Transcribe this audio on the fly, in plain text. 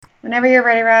Whenever you're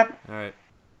ready, Rob. All right.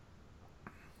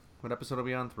 What episode are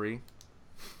we on? 3?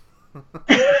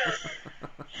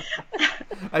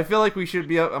 I feel like we should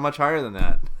be up much higher than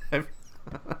that. I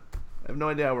have no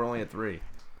idea how we're only at 3.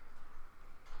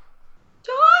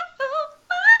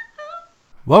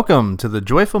 Welcome to the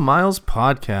Joyful Miles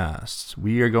podcast.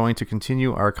 We are going to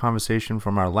continue our conversation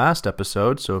from our last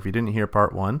episode. So if you didn't hear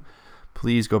part 1,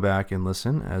 please go back and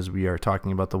listen as we are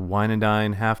talking about the Wine and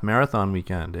Dine half marathon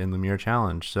weekend in the Muir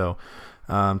Challenge. So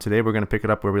today we're going to pick it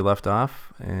up where we left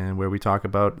off and where we talk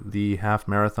about the half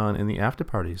marathon and the after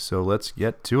parties. So let's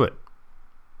get to it.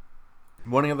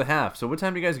 Morning of the half. So what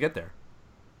time do you guys get there?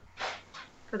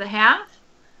 For the half?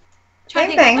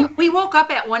 Same thing. We woke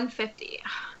up at 1:50.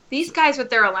 These guys with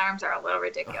their alarms are a little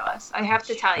ridiculous. I have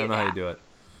to tell you I don't know that. how you do it.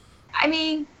 I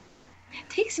mean, it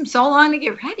takes them so long to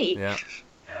get ready. Yeah.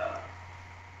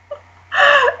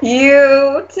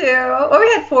 You too. Well, we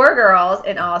had 4 girls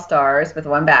in All-Stars with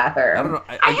 1 bathroom. I don't know.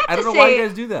 I I don't know why you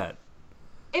guys do that.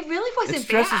 It really wasn't It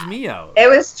stresses bad. me out. It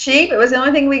was cheap. It was the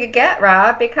only thing we could get,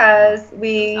 Rob, because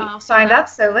we signed up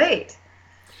so late.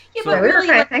 Yeah, So but we were really,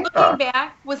 kinda like, thankful. looking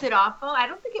back, was it awful? I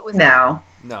don't think it was. No.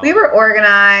 No. We were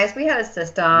organized. We had a You have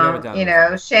system. it down You to know,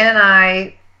 the- Shannon and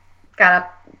I got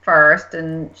up first,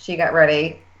 and she got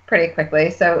ready pretty quickly.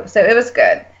 So it was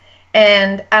good.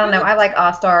 And I don't know. I like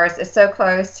All-Stars. It's so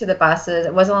close to the buses.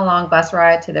 It wasn't a long bus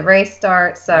ride to the race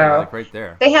start. So Yeah, like right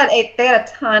there. they had a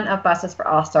ton of buses for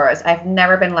All-Stars. I've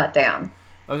never been let down.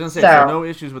 I was gonna say, So- so no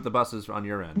issues with the buses on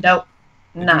your end. Nope.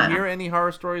 Did None. you hear any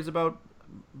horror stories about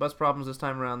bus problems this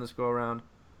time around, this go around?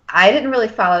 I didn't really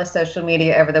follow social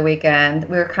media over the weekend.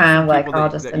 We were kind of like People all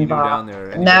that- just that you knew involved. down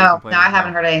there, anybody No, complaining I about?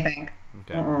 haven't heard anything.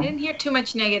 Okay. I Mm-mm. didn't hear too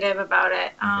much negative about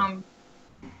it.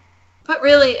 But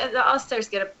really, the All-Stars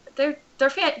they're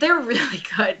really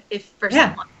good if for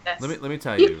Yeah. something like this. Let me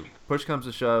tell you, push comes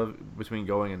to shove between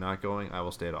going and not going, I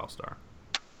will stay at All-Star.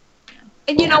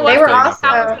 And you know They what? were The also-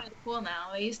 towels are cool now.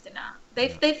 They used to not.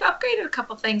 They've upgraded a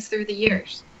couple things through the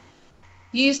years.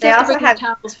 You used to They have to also bring had- the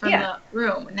towels from yeah. the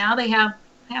room. Now they have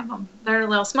them. They're a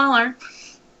little smaller.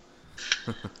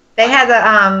 They had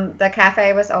the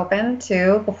cafe was open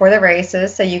too before the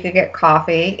races, so you could get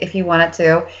coffee if you wanted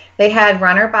to. They had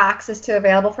runner boxes too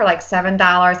available for like $7.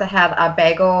 That had a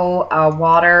bagel, a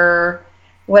water.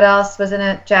 What else was in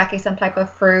it, Jackey? Some type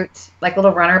of fruit, like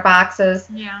little runner boxes.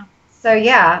 Yeah. So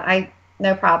yeah,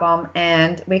 no problem.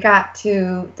 And we got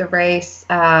to the race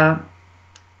at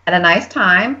a nice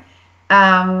time.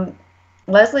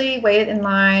 Leslie waited in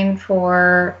line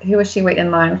for, who was she waiting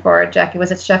in line for, Jackey?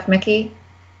 Was it Chef Mickey?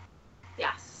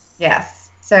 Yes.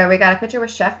 Yes. So we got a picture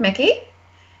with Chef Mickey.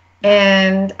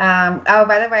 And, oh,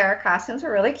 by the way, our costumes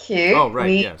were really cute. Oh, right,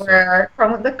 We yes. were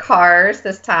from the Cars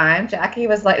this time. Jackey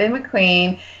was Lightning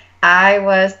McQueen. I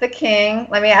was the King.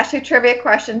 Let me ask you a trivia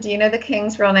question. Do you know the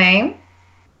King's real name?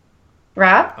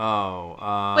 Rob?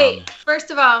 Oh, Wait.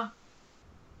 First of all,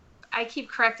 I keep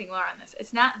correcting Laura on this.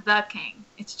 It's not the King.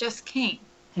 It's just King.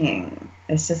 King.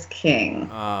 It's just King.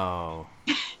 Oh.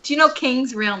 Do you know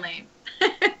King's real name?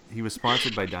 He was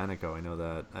sponsored by Dinoco, I know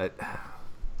that.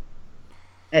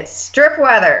 It's Strip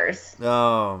Weathers.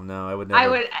 Oh, no, I would never. I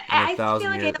would. in a I feel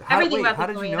thousand like I years. know everything about How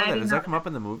the did movie, you know and I that? didn't Does know that come up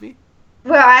in the movie?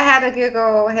 Well, I had to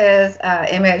Google his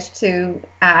image to,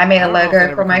 I made I a don't know if that logo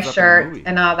ever for my comes up in the shirt movie.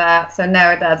 and all that. So no,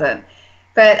 it doesn't.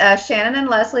 But Shannon and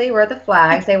Leslie were the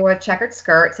flags. They wore checkered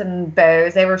skirts and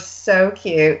bows. They were so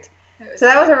cute. So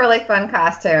that was a really fun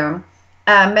costume.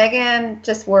 Megan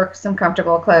just wore some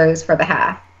comfortable clothes for the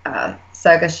half.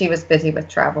 Because she was busy with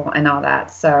travel and all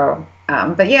that. So,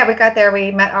 but yeah, we got there.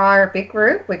 We met our big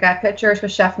group. We got pictures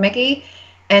with Chef Mickey.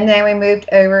 And then we moved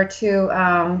over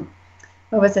to,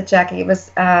 what was it, Jackey? It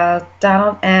was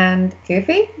Donald and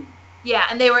Goofy? Yeah,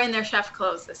 and they were in their chef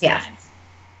clothes this Yes. time.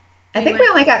 I think we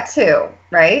only got 2,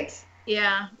 right?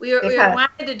 Yeah, we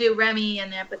wanted to do Remy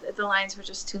and that, but the lines were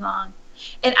just too long.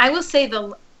 And I will say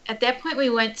at that point we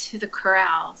went to the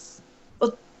corrals.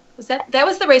 Well, that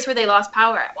was the race where they lost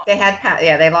power at one They point. had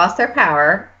they lost their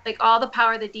power. Like all the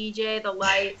power, the DJ, the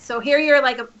lights. So here you're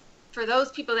like for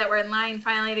those people that were in line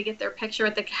finally to get their picture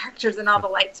with the characters and all the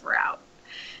lights were out.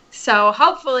 So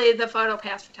hopefully the photo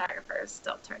pass photographers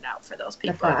still turned out for those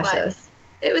people. The flashes.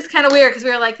 But it was kind of weird because we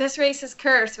were like, this race is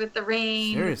cursed with the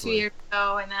rain Seriously? 2 years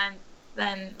ago, and then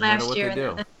No matter last what year. they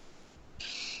And do.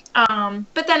 then,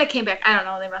 but then it came back. I don't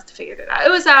know. They must have figured it out.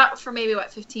 It was out for maybe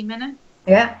 15 minutes.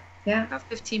 Yeah. About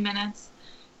 15 minutes,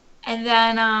 and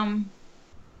then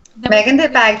Megan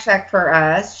did bag check for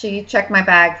us. She checked my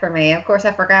bag for me. Of course,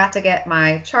 I forgot to get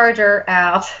my charger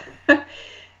out,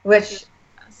 which,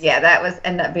 yeah, that was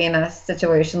ended up being a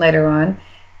situation later on.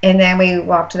 And then we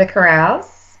walked to the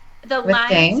corrals. The With lines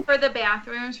Jane? for the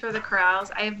bathrooms for the corrals,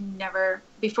 I have never,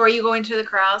 before you go into the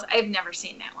corrals, I've never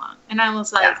seen that long. And I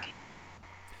was like,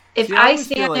 if See, I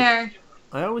stand there.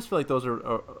 I always feel like those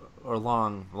are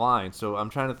long lines, so I'm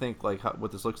trying to think like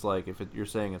what this looks like if you're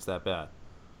saying it's that bad.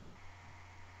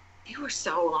 They were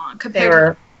so long They compared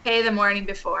were. to the morning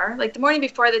before. Like the morning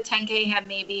before, the 10K had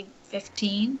maybe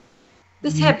 15.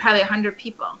 This had probably 100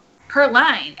 people per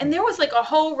line. And there was like a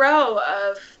whole row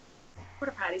of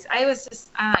porta potties.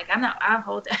 I'll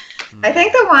hold it. I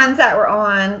think the ones that were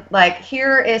on, like,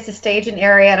 here is the staging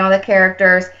area and all the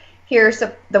characters. Here's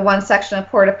the one section of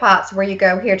porta pots where you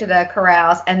go here to the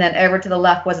corrals, and then over to the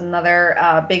left was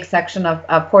another big section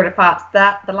of porta pots.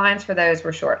 The lines for those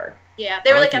were shorter. Yeah,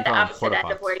 they were I like like at the to call them opposite end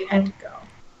porta of where you had to go.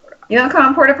 You don't call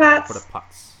them porta pots? Porta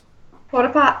pots. Porta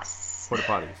pots. Porta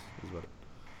potties is what it.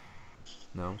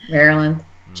 No. Maryland.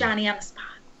 Johnny on the spot.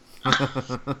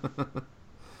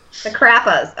 The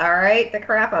crappas, all right? The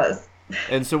crappas.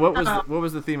 And so what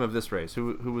was the theme of this race?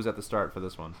 Who was at the start for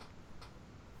this one?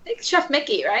 I think Chef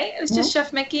Mickey, right? It was just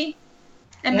Chef Mickey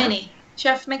and Minnie.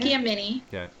 Chef Mickey and Minnie.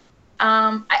 Okay.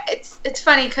 It's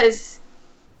funny because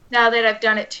now that I've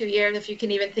done it 2 years, if you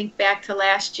can even think back to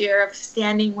last year of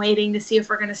standing waiting to see if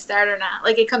we're going to start or not,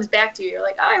 like it comes back to you. You're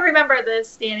like, oh, I remember this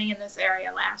standing in this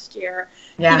area last year.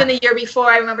 Yeah. Even the year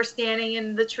before, I remember standing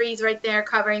in the trees right there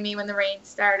covering me when the rain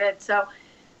started. So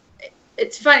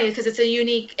it's funny because it's a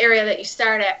unique area that you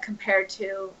start at compared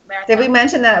to marathon. Did we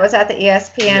mention that it was at the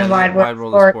ESPN Wide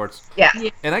World of Sports? Yeah.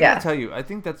 And I gotta tell you, I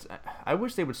think I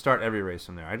wish they would start every race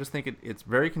from there. I just think it's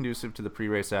very conducive to the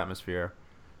pre-race atmosphere,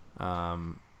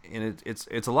 and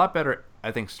it's a lot better,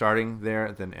 I think, starting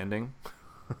there than ending.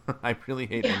 I really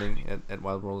hate ending at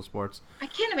Wild World of Sports. I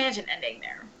can't imagine ending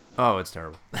there. Oh, it's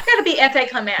terrible. It's got to be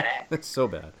anticlimactic. It's so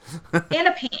bad. And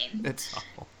a pain. It's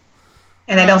awful.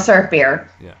 And they don't serve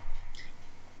beer. Yeah.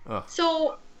 Ugh.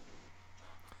 So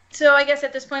I guess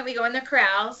at this point we go in the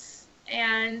corrals,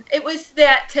 and it was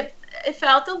that tip. It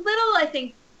felt a little, I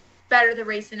think, better the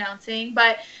race announcing,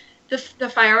 but the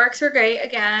fireworks were great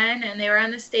again, and they were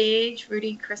on the stage.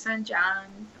 Rudy, Chris, and John,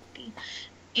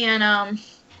 and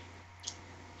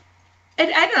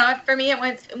I don't know. For me, it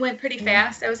went pretty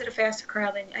fast. I was at a faster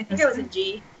corral than I think I was in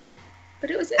G, but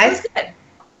it was good.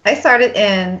 I started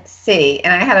in C,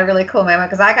 and I had a really cool moment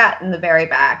because I got in the very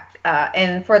back.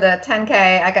 And for the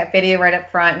 10K, I got video right up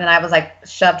front, and then I was like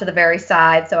shoved to the very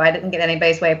side, so I didn't get any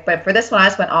base weight. But for this one, I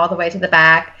just went all the way to the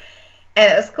back,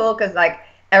 and it was cool because like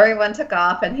everyone took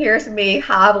off, and here's me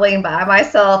hobbling by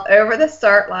myself over the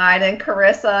start line, and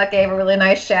Carissa gave a really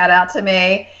nice shout out to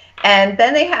me. And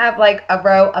then they have like a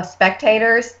row of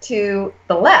spectators to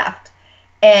the left,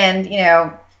 and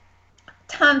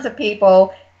tons of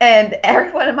people. And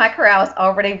everyone in my corral is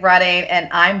already running, and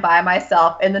I'm by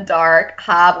myself in the dark,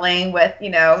 hobbling with,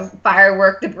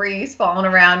 firework debris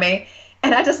falling around me.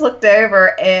 And I just looked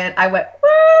over, and I went,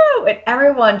 woo! And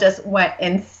everyone just went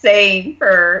insane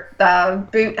for the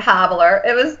boot hobbler.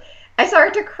 I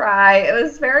started to cry. It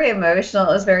was very emotional.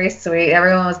 It was very sweet.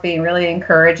 Everyone was being really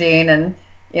encouraging, and,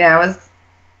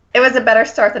 it was a better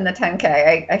start than the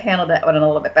 10K. I handled that one a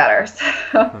little bit better.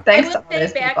 So thanks to all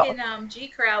those say back people. in G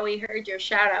Corral, we heard your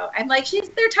shout out. I'm like,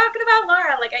 they're talking about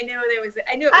Laura. Like I knew it was you.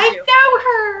 I know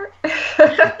her. I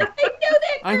know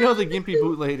that. I know the gimpy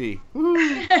boot lady.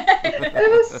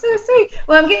 It was so sweet.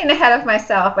 Well, I'm getting ahead of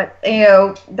myself, but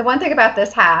the one thing about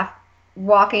this half,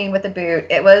 walking with the boot,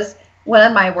 it was one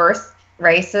of my worst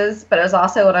races, but it was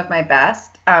also one of my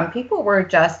best. People were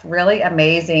just really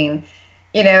amazing.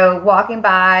 Walking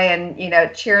by and,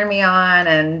 cheering me on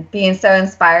and being so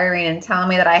inspiring and telling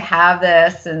me that I have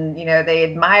this and, they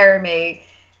admire me.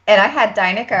 And I had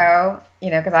Dinoco,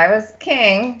 because I was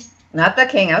king, not the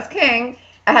king, I was king.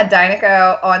 I had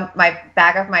Dinoco on my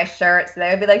back of my shirt. So they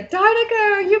would be like,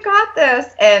 Dinoco, you got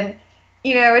this. And,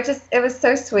 it was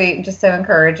so sweet and just so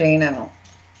encouraging. And,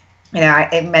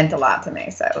 it meant a lot to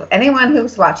me. So anyone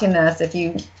who's watching this, if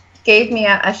you gave me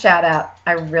a shout out,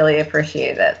 I really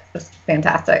appreciate it. It was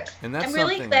fantastic. And that's I'm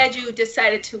really glad you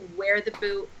decided to wear the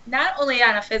boot, not only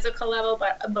on a physical level,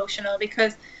 but emotional,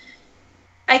 because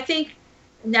I think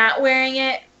not wearing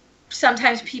it,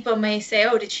 sometimes people may say,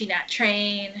 oh, did she not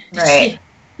train? Right.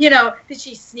 Did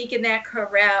she sneak in that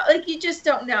corral? Like, you just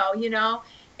don't know,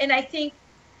 And I think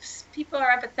people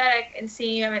are empathetic and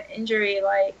seeing you have an injury.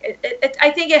 Like,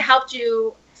 I think it helped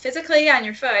you physically on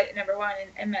your foot, number one,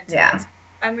 and mentally. Yeah.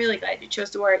 I'm really glad you chose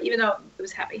to wear it, even though it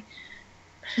was heavy.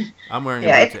 I'm wearing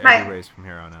it to every race from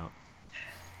here on out,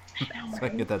 so I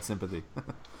can get that sympathy.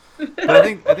 But I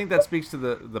think that speaks to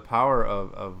the power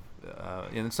of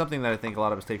and it's something that I think a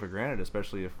lot of us take for granted,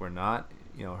 especially if we're not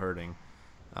hurting.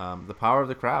 The power of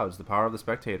the crowds, the power of the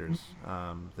spectators,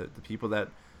 the people that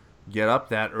get up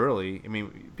that early. I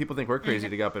mean, people think we're crazy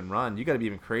to get up and run. You got to be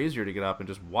even crazier to get up and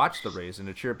just watch the race and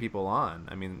to cheer people on.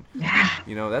 I mean,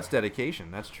 that's dedication.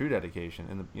 That's true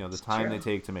dedication. And the time they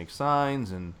take to make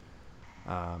signs and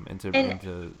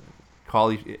to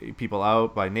call people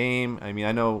out by name. I mean,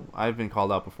 I know I've been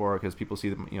called out before because people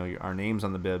see our names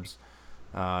on the bibs.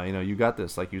 You got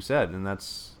this, like you said, and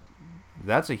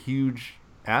that's a huge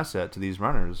asset to these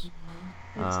runners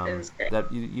that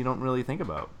you don't really think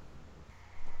about.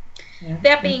 Yeah.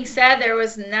 That being said, there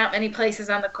was not many places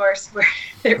on the course where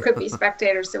there could be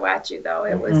spectators to watch you, though.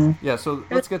 It was so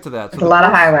let's get to that. So a lot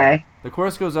of highway. The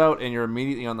course goes out, and you're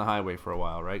immediately on the highway for a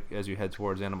while, right? As you head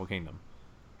towards Animal Kingdom.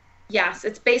 Yes,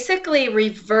 it's basically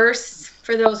reverse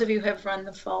for those of you who have run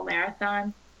the full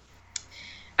marathon.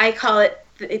 I call it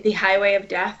the highway of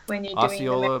death when you're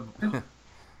Osceola. doing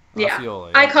the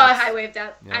Osceola, I call it highway of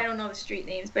death. Yeah. I don't know the street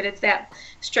names, but it's that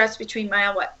stretch between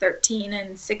mile 13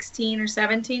 and 16 or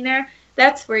 17 there.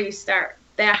 That's where you start,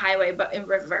 that highway, but in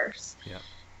reverse. Yeah.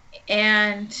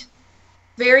 And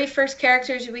very first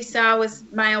characters we saw was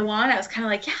mile 1. I was kind of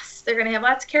like, yes, they're going to have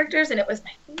lots of characters, and it was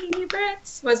my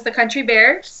favorites, was the Country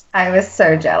Bears. I was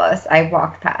so jealous. I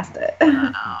walked past it.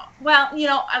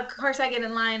 Well, of course I get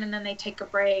in line, and then they take a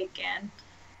break, and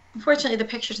unfortunately, the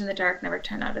pictures in the dark never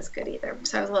turned out as good either,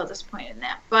 so I was a little disappointed in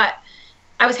that. But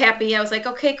I was happy. I was like,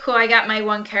 okay, cool. I got my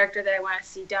one character that I want to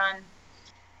see done.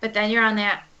 But then you're on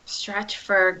that stretch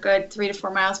for a good 3 to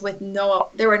 4 miles with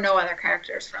there were no other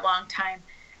characters for a long time.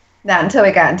 Not until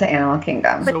we got into Animal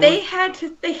Kingdom. But I'm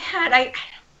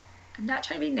not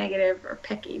trying to be negative or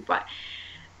picky, but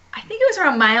I think it was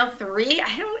around mile 3.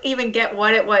 I don't even get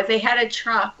what it was. They had a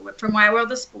truck from My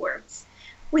World of Sports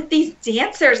with these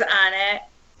dancers on it.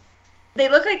 They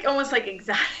look almost like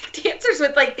exotic dancers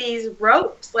with these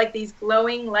ropes, these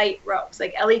glowing light ropes,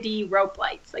 like LED rope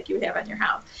lights, like you would have on your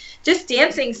house. Just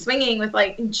dancing, swinging with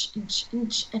inch, inch,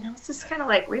 inch. And I was just kind of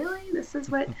like, really? This is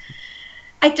what?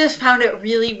 I just found it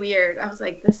really weird. I was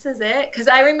like, this is it? Because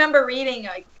I remember reading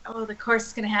the course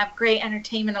is going to have great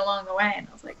entertainment along the way. And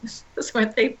I was like, this is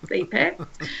what they picked?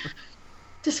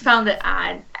 Just found it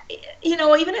odd.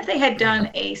 Even if they had done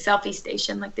a selfie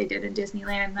station like they did in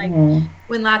Disneyland,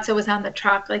 when Lotso was on the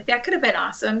truck, that could have been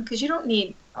awesome because you don't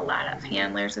need a lot of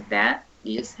handlers with that.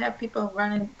 You just have people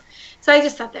running. So I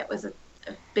just thought that was a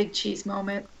big cheese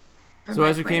moment. So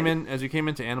as you came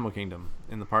into Animal Kingdom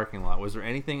in the parking lot, was there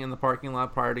anything in the parking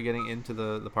lot prior to getting into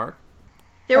the park?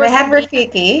 They had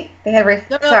Rafiki. They had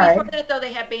Rafiki. No, before that though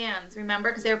they had bands.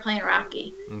 Remember, because they were playing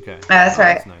Rocky. Okay. That's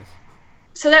right. That's nice.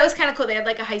 So that was kind of cool. They had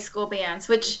a high school band,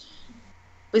 which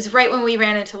was right when we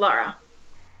ran into Laura.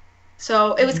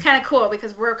 So it was kind of cool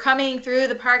because we're coming through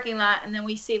the parking lot and then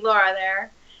we see Laura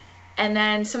there and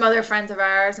then some other friends of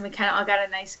ours, and we kind of all got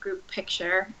a nice group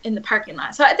picture in the parking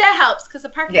lot. So that helps because the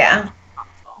parking lot is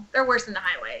awful. They're worse than the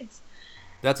highways.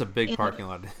 That's a big parking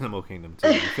lot in Animal Kingdom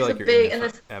too. You feel like you're in there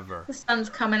forever. The sun's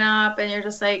coming up and you're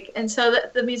just and so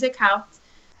the music helped.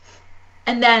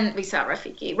 And then we saw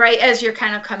Rafiki, right as you're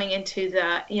kind of coming into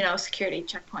the, security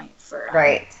checkpoint for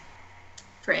right.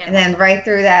 For animals. And then right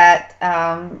through that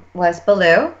was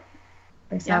Baloo.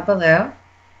 We saw Baloo.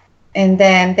 And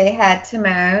then they had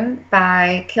Timon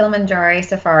by Kilimanjaro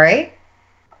Safari,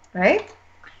 right?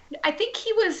 I think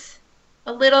he was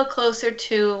a little closer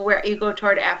to where you go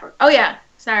toward Africa. Oh, yeah.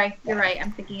 Sorry. You're right.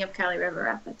 I'm thinking of Cali River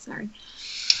Rapids. Sorry.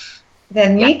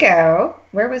 Then Miko,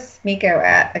 where was Miko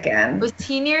at again? Was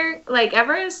he near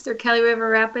Everest or Cali River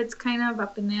Rapids, kind of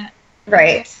up in that?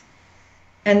 Right.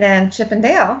 And then Chip and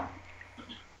Dale,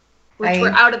 which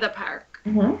were out of the park.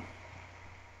 Mm-hmm.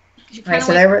 You kind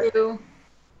of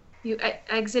you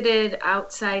exited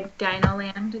outside Dino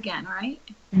Land again, right?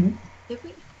 Mm-hmm. Did we?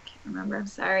 I can't remember. I'm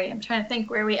sorry. I'm trying to think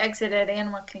where we exited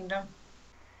Animal Kingdom.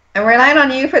 I'm relying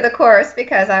on you for the course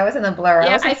because I was in a blur.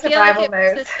 Yeah, I feel like it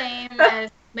was the same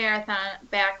as Marathon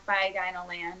back by Dino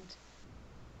Land.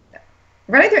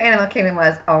 Running through Animal Kingdom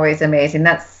was always amazing.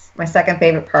 That's my second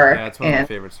favorite park. Yeah, it's one of my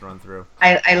favorites to run through.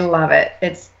 I love it.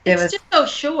 It was just so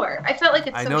short. I felt like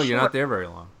it's so short. I know, you're not there very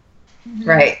long. Mm-hmm.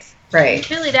 Right.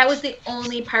 Really, that was the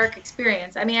only park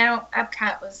experience. I mean,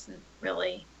 Epcot was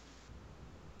really,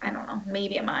 I don't know,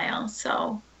 maybe a mile.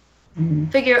 So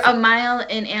figure a mile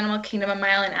in Animal Kingdom, a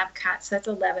mile in Epcot. So that's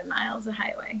 11 miles of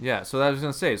highway. Yeah. So I was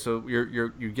gonna say, so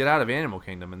you get out of Animal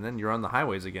Kingdom and then you're on the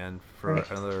highways again for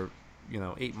another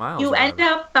 8 miles. You end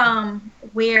up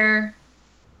where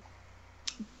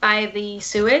by the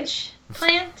sewage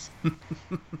plant.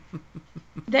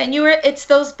 Then it's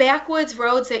those backwoods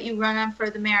roads that you run on for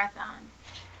the marathon.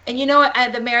 And you know what?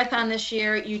 At the marathon this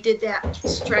year, you did that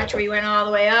stretch where you went all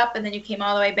the way up and then you came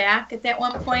all the way back at that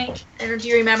one point. And do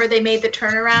you remember they made the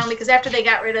turnaround? Because after they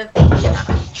got rid of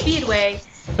the speedway,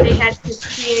 they had to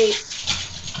create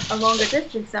a longer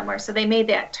distance somewhere. So they made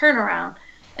that turnaround,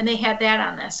 and they had that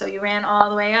on this. So you ran all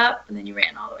the way up, and then you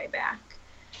ran all the way back.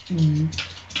 Mm-hmm.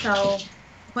 So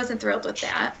wasn't thrilled with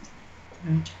that.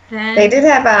 Mm-hmm. Then, they did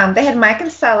have they had Mike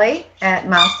and Sully at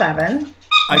mile 7.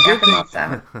 I did think.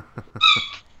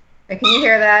 Can you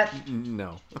hear that?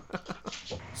 No.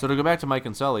 So to go back to Mike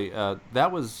and Sully,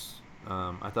 that was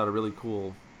I thought a really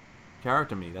cool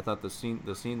character meet. I thought the scene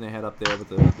they had up there with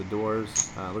the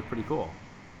doors looked pretty cool.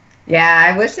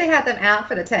 Yeah, I wish they had them out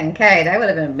for the 10K. That would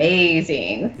have been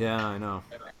amazing. Yeah, I know.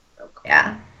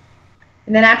 Yeah.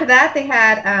 And then after that, they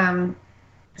had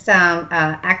some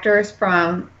actors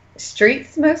from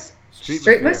Streetmosphere.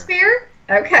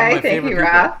 Okay, thank you,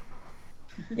 Rob.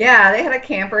 Yeah, they had a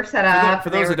camper set up.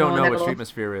 For those that don't know what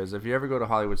Streetmosphere is, if you ever go to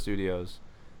Hollywood Studios,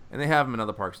 and they have them in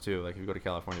other parks too, like if you go to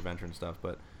California Adventure and stuff,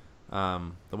 but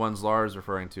the ones Laura's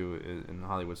referring to in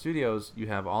Hollywood Studios, you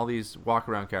have all these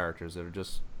walk-around characters that are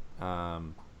just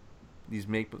these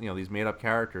made up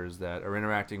characters that are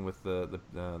interacting with the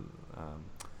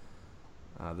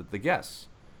guests,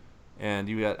 and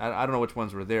you got I don't know which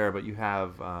ones were there, but you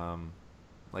have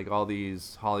like all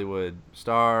these Hollywood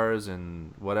stars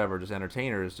and whatever, just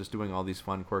entertainers, just doing all these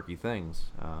fun, quirky things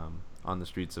on the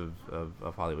streets of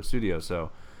Hollywood Studios.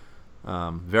 So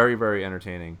very, very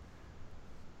entertaining.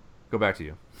 Go back to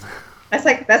you. That's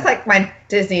like my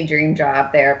Disney dream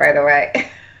job there, by the way.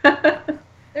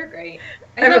 They're great.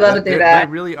 I would love to do that. They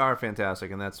really are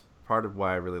fantastic, and that's part of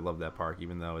why I really love that park,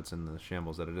 even though it's in the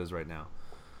shambles that it is right now.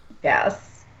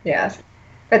 Yes.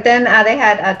 But then they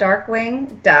had a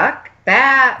Darkwing Duck.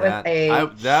 That would have been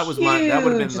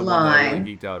the one I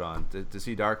really geeked out on, to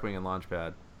see Darkwing and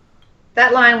Launchpad.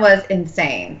 That line was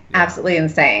insane. Yeah. Absolutely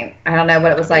insane. I don't know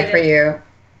what it was like for you.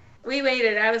 We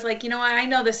waited. I was like, you know what? I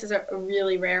know this is a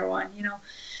really rare one. You know,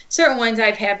 certain ones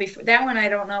I've had before. That one I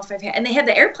don't know if I've had. And they had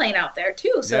the airplane out there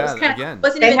too. So it was kind of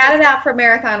They had it out for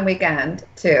Marathon Weekend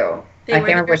too. I can't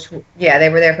remember which. Yeah, they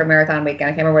were there for Marathon Weekend.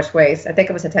 I can't remember which ways. I think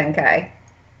it was a 10K.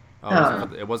 Oh,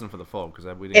 it wasn't for the folk because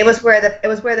we didn't. It was where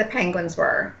the penguins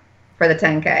were for the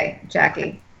 10K,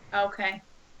 Jackey. Okay.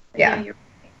 Yeah.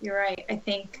 You're right. I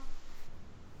think.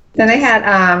 Then they had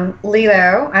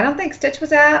Lilo. I don't think Stitch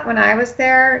was out when I was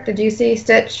there. Did you see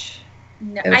Stitch?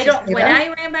 No, I don't. When I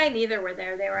ran by, neither were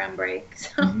there. They were on break.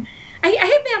 So I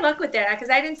had bad luck with that because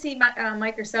I didn't see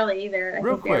Mike or Sully either.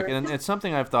 Real quick, and it's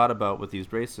something I've thought about with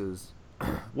these races.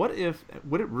 Would it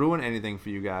ruin anything for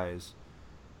you guys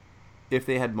if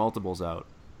they had multiples out?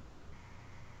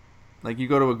 Like you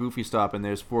go to a Goofy stop and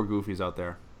there's 4 Goofies out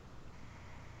there,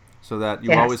 so that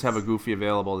you always have a Goofy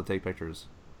available to take pictures.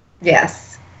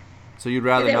 Yes. So you'd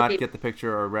rather not get the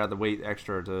picture, or rather wait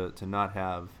extra to not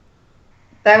have.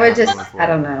 That would just, I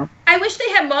don't know. I wish they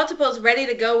had multiples ready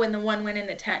to go when the one went in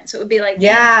the tent. So it would be like.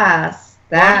 Yes.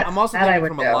 I'm also thinking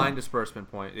from a line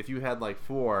disbursement point. If you had like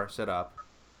 4 set up,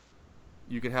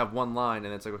 you could have one line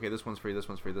and it's like, okay, this one's free, this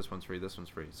one's free, this one's free, this one's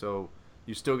free. So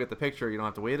you still get the picture. You don't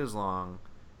have to wait as long,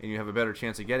 and you have a better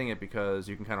chance of getting it because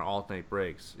you can kind of alternate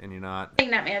breaks, and you're not. You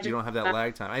don't have that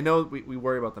lag time. I know we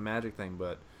worry about the magic thing,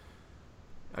 but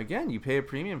again, you pay a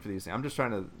premium for these things. I'm just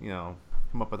trying to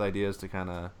come up with ideas to kind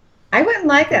of. I wouldn't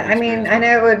like it. I mean, I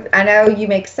know you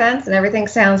make sense and everything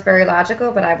sounds very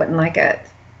logical, but I wouldn't like it.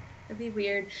 It'd be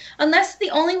weird. Unless the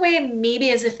only way maybe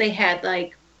is if they had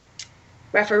like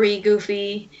referee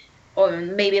Goofy, or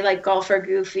maybe like golfer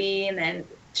Goofy and then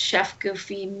chef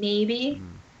Goofy maybe.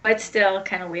 But still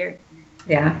kind of weird.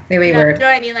 Yeah, maybe weird. You know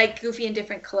what I mean? Like Goofy in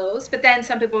different clothes, but then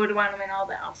some people would want them in all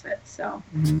the outfits. So.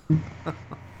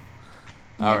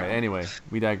 All right. Anyway,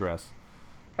 we digress.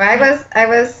 Well, I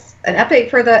was an update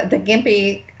for the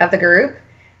Gimpy of the group.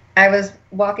 I was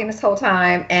walking this whole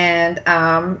time, and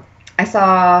I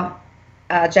saw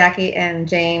Jackey and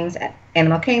James at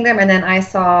Animal Kingdom, and then I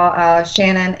saw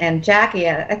Shannon and Jackey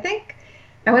at, I think,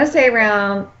 I want to say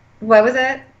around, what was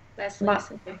it?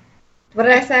 What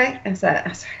did I say? I'm sorry.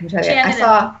 I'm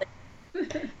sorry.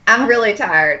 I'm really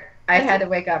tired. I had to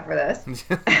wake up for this.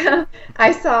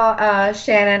 I saw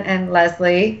Shannon and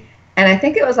Leslie, and I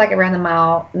think it was like around the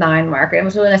mile 9 mark. It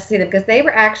was really nice to see them because they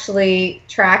were actually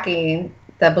tracking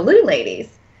the balloon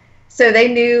ladies. So they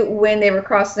knew when they were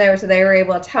crossing over, so they were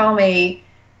able to tell me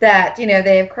that,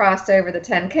 they have crossed over the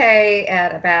 10K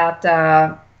at about,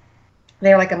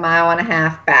 they were like a mile and a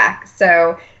half back.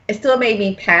 So it still made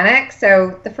me panic.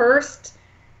 So the first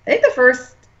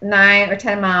 9 or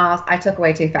 10 miles, I took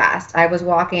way too fast. I was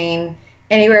walking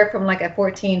anywhere from like a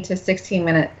 14 to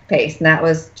 16-minute pace, and that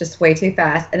was just way too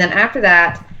fast. And then after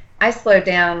that, I slowed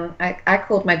down. I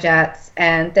cooled my jets,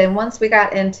 and then once we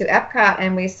got into Epcot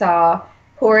and we saw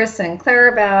Horace and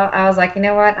Clarabelle, I was like, you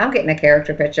know what? I'm getting a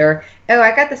character picture. Oh,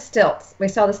 I got the stilts. We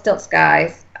saw the stilts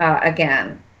guys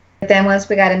again. But then once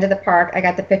we got into the park, I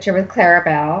got the picture with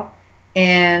Clarabelle.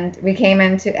 And we came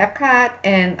into Epcot,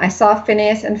 and I saw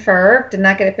Phineas and Ferb. Did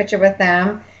not get a picture with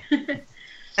them.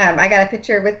 I got a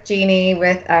picture with Jeannie,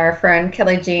 with our friend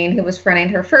Kelly Jean, who was running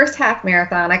her first half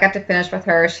marathon. I got to finish with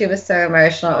her. She was so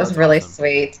emotional. It was really awesome.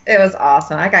 Sweet. It was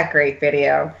awesome. I got great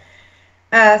video.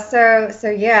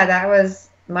 So yeah, that was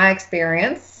my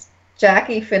experience.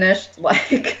 Jackey finished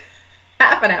like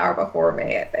half an hour before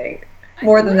me, I think.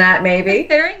 More than that, maybe.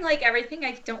 Considering like everything,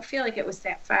 I don't feel like it was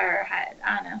that far ahead,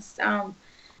 honest.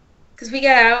 Because we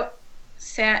got out,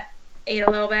 sat, ate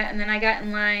a little bit, and then I got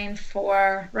in line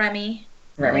for Remy.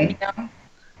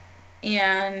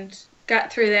 And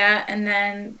got through that, and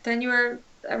then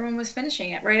everyone was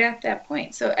finishing it right at that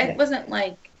point. So it wasn't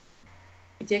like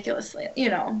ridiculously,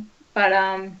 but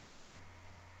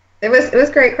it was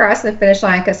great crossing the finish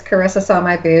line because Carissa saw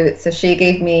my boots, so she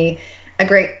gave me a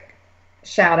great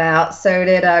shout out. So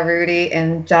did Rudy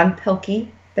and John Pilkey.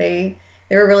 They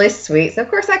were really sweet. So of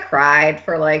course I cried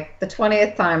for like the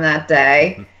 20th time that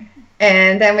day.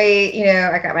 And then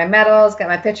I got my medals, got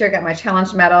my picture, got my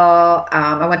challenge medal.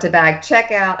 I went to bag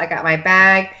checkout. I got my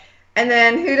bag. And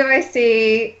then who do I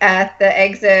see at the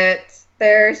exit?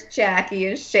 There's Jackey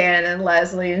and Shannon and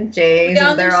Leslie and James.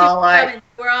 And they're all like...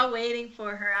 We're all waiting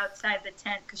for her outside the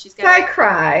tent because she's got... I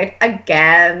cried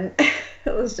again.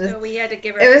 It was just... So we had to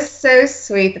give her... It was so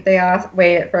sweet that they all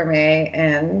waited for me.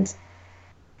 And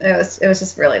it was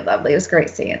just really lovely. It was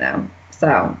great seeing them.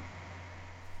 So...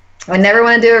 I never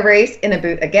want to do a race in a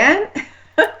boot again,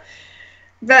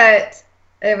 but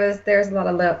there's a lot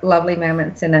of lovely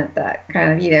moments in it that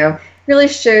kind of, really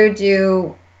showed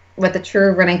you what the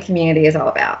true running community is all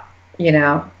about,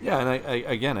 Yeah,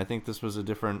 and I think this was a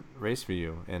different race for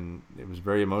you, and it was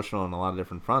very emotional on a lot of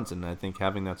different fronts, and I think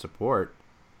having that support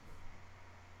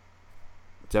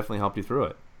definitely helped you through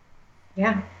it.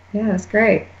 Yeah, it's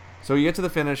great. So you get to the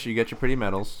finish, you get your pretty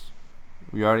medals.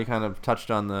 We already kind of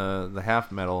touched on the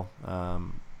half medal.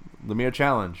 Lemire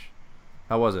Challenge.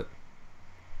 How was it?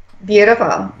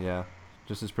 Beautiful. Yeah.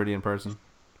 Just as pretty in person?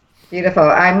 Beautiful.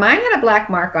 Mine had a black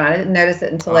mark on it. I didn't notice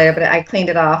it until later, but I cleaned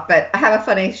it off. But I have a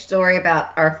funny story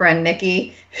about our friend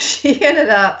Nikki. She ended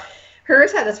up,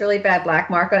 hers had this really bad black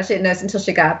mark on it. She didn't notice until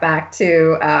she got back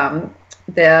to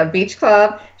the beach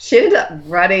club. She ended up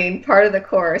running part of the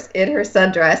course in her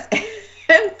sundress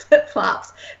and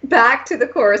flip-flops back to the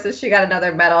course, and she got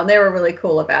another medal, and they were really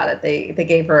cool about it. They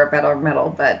gave her a better medal,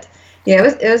 but yeah,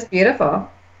 it was beautiful.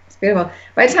 It's beautiful.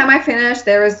 By the time I finished,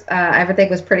 there was everything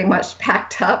was pretty much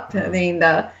packed up. I mean,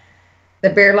 the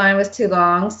beer line was too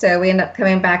long, so we ended up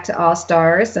coming back to All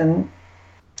Stars, and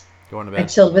going to bed. I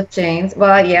chilled with James.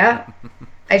 Well, yeah,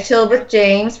 I chilled with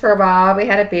James for a while. We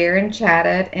had a beer and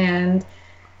chatted, and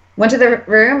went to the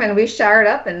room, and we showered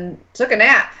up and took a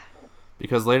nap.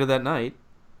 Because later that night,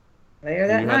 you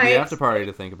had the after party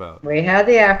to think about. We had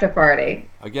the after party.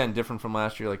 Again, different from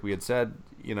last year, like we had said.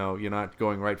 You're not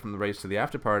going right from the race to the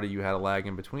after party. You had a lag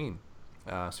in between,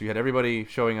 so you had everybody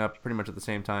showing up pretty much at the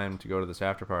same time to go to this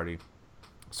after party.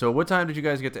 So, what time did you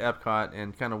guys get to Epcot,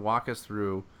 and kind of walk us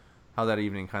through how that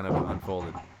evening kind of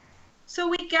unfolded? So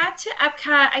we got to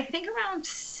Epcot, I think around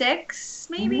 6,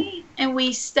 maybe, and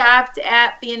we stopped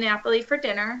at Via Napoli for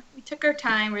dinner. We took our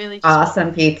time, really.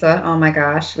 Awesome pizza! Oh my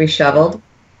gosh, we shoveled.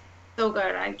 So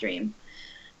good, I dream.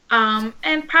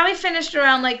 And probably finished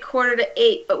around like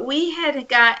 7:45, but we had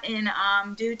gotten,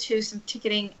 due to some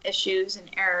ticketing issues and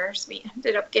errors, we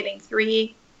ended up getting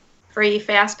 3 free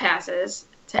fast passes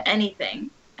to anything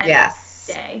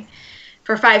day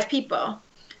for 5 people.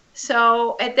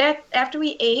 So after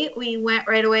we ate, we went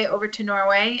right away over to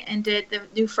Norway and did the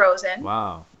new Frozen.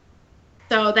 Wow.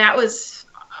 So that was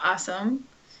awesome.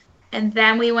 And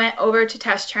then we went over to did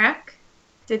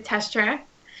Test Track.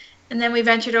 And then we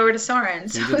ventured over to Soarin'.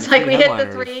 So it was like we hit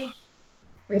the 3.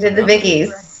 We did the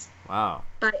biggies. Wow.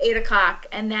 By 8:00.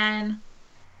 And then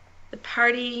the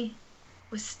party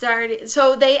was started.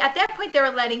 So at that point, they were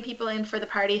letting people in for the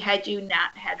party had you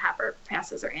not had hopper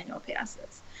passes or annual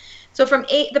passes. So from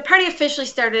 8, the party officially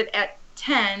started at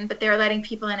 10, but they were letting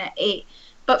people in at 8.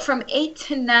 But from 8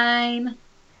 to 9,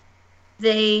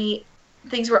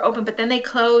 things were open, but then they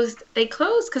closed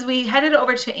because we headed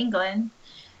over to England.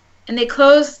 And they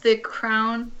closed the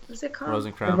Crown. What's it called?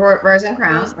 Frozen Crown. Frozen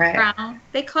Crown, right. Crown.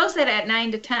 They closed it at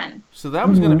 9 to 10. So that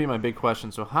was going to be my big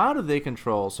question. So how do they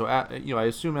control? So, I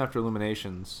assume after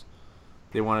Illuminations,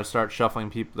 they want to start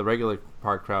shuffling the regular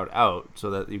park crowd out so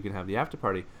that you can have the after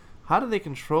party. How do they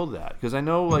control that? Because I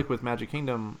know, like with Magic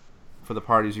Kingdom, for the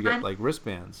parties you get like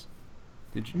wristbands.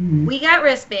 Did you? We got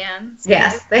wristbands.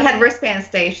 Yes, they had wristband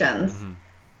stations. Mm-hmm.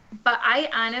 But I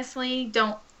honestly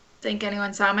don't think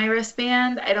anyone saw my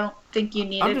wristband. I don't think you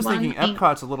needed one. I'm just thinking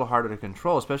Epcot's a little harder to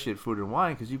control, especially at Food and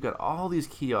Wine, because you've got all these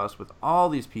kiosks with all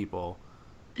these people.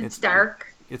 It's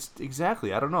dark. It's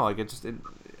exactly. I don't know. Like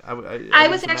I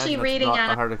was actually reading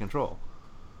not hard to control.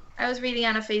 I was reading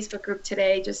on a Facebook group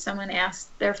today. Just someone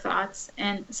asked their thoughts,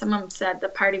 and someone said the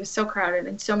party was so crowded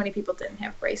and so many people didn't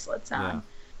have bracelets on.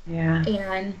 Yeah.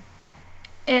 And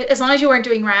as long as you weren't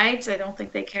doing rides, I don't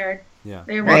think they cared. Yeah.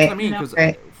 They were, That's what I mean, because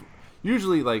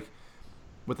usually, like,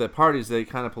 with the parties, they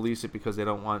kind of police it because they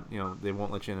don't want, they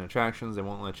won't let you in attractions, they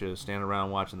won't let you stand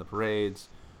around watching the parades.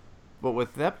 But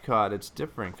with Epcot, it's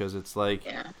different because it's like,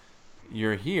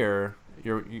 you're here,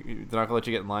 they're not going to let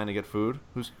you get in line to get food.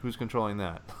 Who's controlling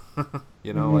that? I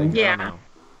don't know.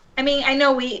 I mean, I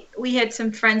know we had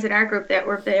some friends in our group that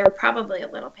were there probably a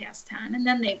little past 10, and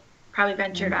then they probably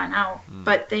ventured on out.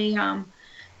 But they,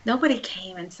 nobody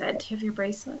came and said, "Do you have your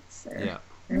bracelets?" Or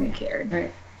who cared?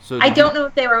 Right. So I don't know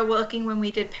if they were looking when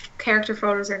we did character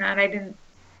photos or not.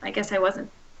 I guess I wasn't.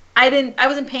 I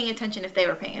wasn't paying attention if they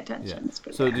were paying attention.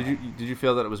 Yeah. So did you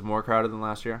feel that it was more crowded than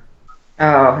last year?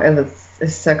 Oh,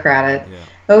 it's so crowded. Yeah.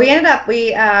 But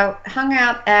we hung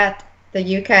out at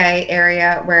the UK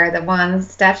area where the one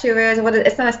statue is.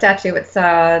 It's not a statue. It's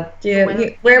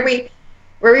where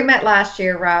we met last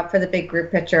year, Rob, for the big group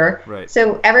picture. Right.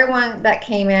 So everyone that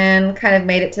came in kind of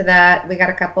made it to that. We got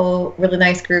a couple really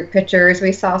nice group pictures.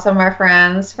 We saw some of our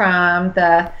friends from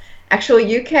the actual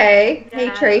UK. Yeah. Hey,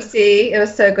 Tracy. It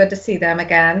was so good to see them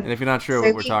again. And if you're not sure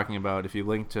what we're talking about, if you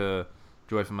link to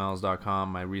joyfulmiles.com,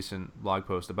 my recent blog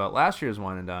post about last year's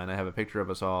Wine and Dine, I have a picture of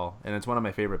us all, and it's one of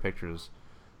my favorite pictures.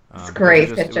 It's a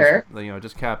great picture. It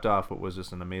just capped off what was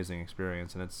just an amazing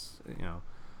experience, and it's,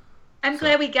 I'm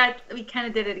glad we kind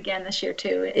of did it again this year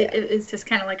too. It's just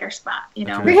kind of like our spot, We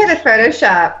had to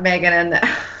Photoshop Megan in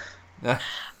there.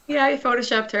 Yeah, I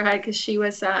photoshopped her because she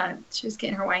was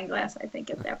getting her wine glass, I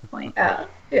think, at that point. Yeah.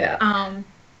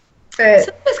 So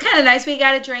it was kind of nice. We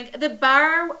got a drink. The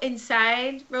bar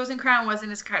inside Rose and Crown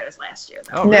wasn't as crowded as last year,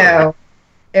 though. Oh, really? No,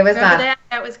 it was not.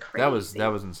 That was crazy. That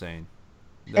was insane.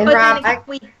 And but Rob, then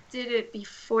we did it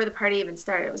before the party even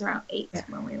started. It was around 8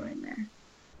 when we were in there.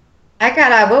 I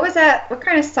got what was that? What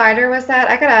kind of cider was that?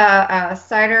 I got a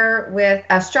cider with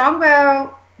a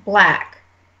Strongbow Black.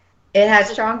 It had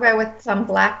Strongbow with some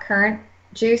black currant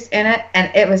juice in it, and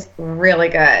it was really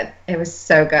good. It was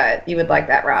so good. You would like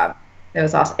that, Rob. It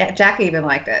was awesome. Jackey even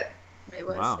liked it. It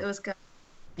was. Wow. It was good.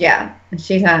 Yeah, and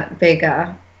she's not big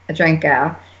a drink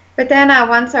gal. But then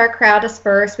once our crowd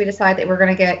dispersed, we decided that we're going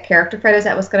to get character photos.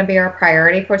 That was going to be our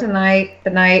priority for tonight. The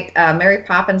night Mary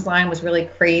Poppins line was really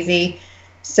crazy.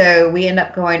 So we ended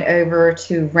up going over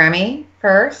to Remy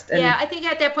first. And I think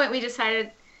at that point we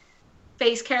decided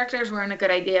face characters weren't a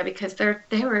good idea because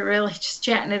they were really just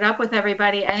chatting it up with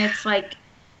everybody, and it's like,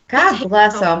 God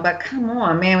bless them, but come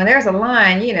on, man, when there's a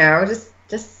line,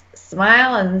 just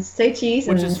smile and say cheese.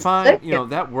 Which is fine,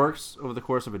 that works over the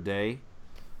course of a day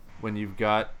when you've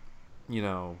got,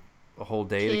 a whole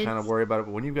day to kind of worry about it.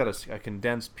 But when you've got a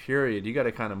condensed period, you got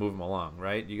to kind of move them along,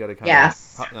 right? You got to kind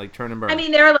of like turn and burn. I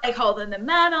mean, they're like holding the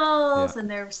medals and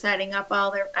they're setting up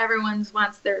everyone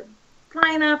wants their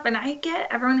lineup, and I get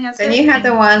everyone has. And you have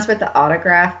the ones with the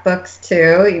autograph books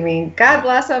too. I mean, God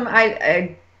bless them.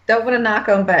 I don't want to knock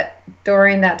them, but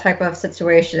during that type of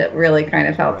situation, it really kind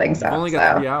of held things up. You've only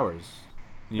got 3 hours.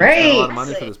 You spent a lot of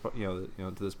money for this, to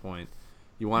this point.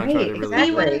 You want to try to really.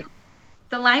 Exactly.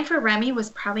 The line for Remy was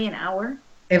probably an hour.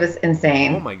 It was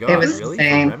insane. Oh my God! It was really?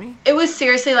 insane. For Remy? It was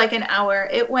seriously like an hour.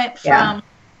 It went from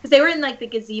because they were in like the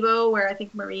gazebo where I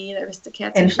think Marie, the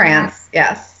Aristocats in France.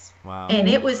 Yes. Wow. And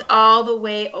it was all the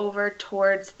way over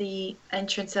towards the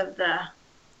entrance of the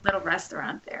little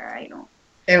restaurant there.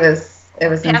 It was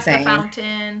past insane. The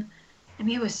fountain. I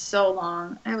mean, it was so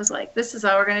long. I was like, this is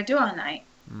all we're gonna do all night.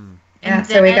 Yeah.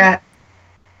 So we got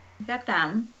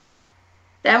them.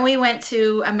 Then we went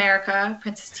to America,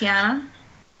 Princess Tiana,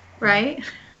 right?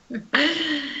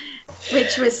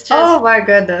 Which was just my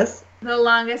goodness, the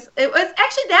longest. It was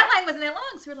actually that line wasn't that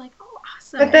long, so we're like, oh,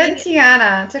 awesome. But then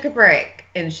Tiana took a break,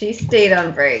 and she stayed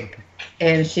on break,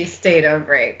 and she stayed on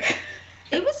break.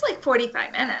 It was like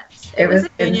 45 minutes. It was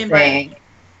insane.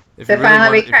 If you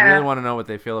really want to know what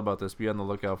they feel about this, be on the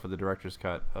lookout for the director's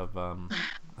cut of.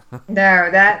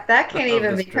 No, that can't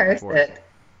even be posted.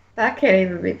 That can't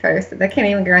even be posted. That can't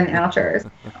even go in the outros.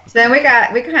 So then we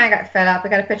kind of got fed up. We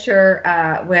got a picture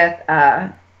with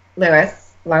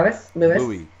Lewis, Lewis?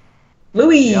 Louis.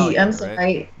 Louis. alligator, I'm sorry.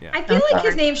 right? Yeah. I feel like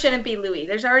his name shouldn't be Louis.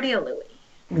 There's already a Louis.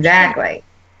 Exactly.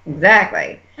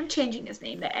 I'm changing his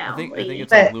name to Al. I think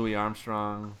it's like Louis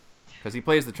Armstrong, because he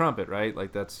plays the trumpet, right?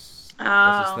 Like that's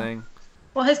his thing.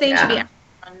 Well, his name should be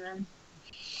Armstrong then.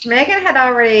 Megan had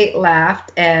already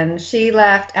left, and she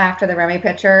left after the Remy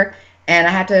picture. And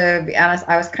I had to be honest,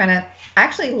 I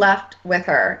actually left with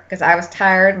her because I was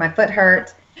tired, my foot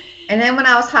hurt. And then when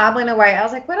I was hobbling away, I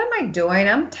was like, what am I doing?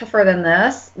 I'm tougher than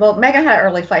this. Well, Megan had an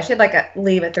early flight. She had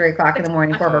leave at 3 o'clock in the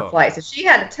morning for her flight. So she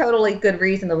had a totally good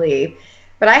reason to leave.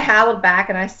 But I howled back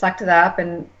and I sucked it up.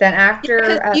 And then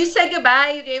after... you said goodbye.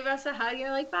 You gave us a hug.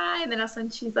 You're like, bye. And then all of a sudden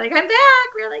she's like, I'm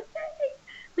back. We were like, hey.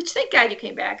 Which, thank God you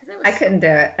came back. I couldn't do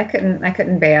it. I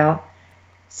couldn't bail.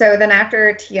 So then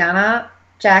after Tiana,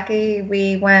 Jackey,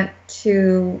 we went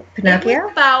to Pinocchio. It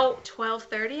was about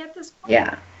 12:30 at this point.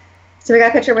 Yeah. So we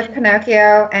got a picture with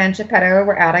Pinocchio and Geppetto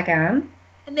were out again.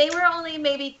 And they were only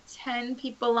maybe 10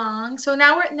 people long. So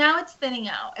now it's thinning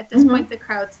out. At this point, the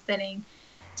crowd's thinning.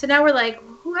 So now we're like,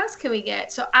 who else can we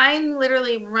get? So I'm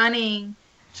literally running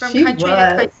from country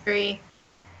to country.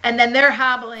 And then they're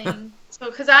hobbling. So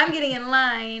because I'm getting in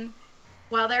line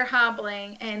while they're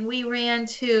hobbling. And we ran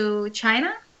to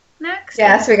China next.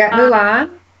 Yes, we got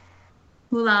Mulan.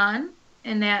 Mulan.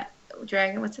 And that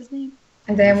dragon, what's his name?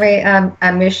 And then we,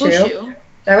 Mushu.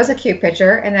 That was a cute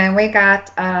picture. And then we got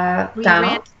we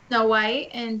Donald. ran to Snow White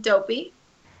and Dopey.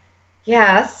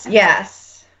 Yes.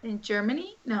 In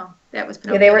Germany? No, that was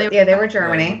Pinocchio. Yeah, they were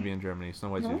Germany. It would be in Germany. Snow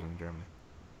White's usually in Germany.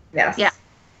 Yes. Yeah.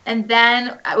 And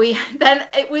then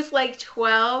it was like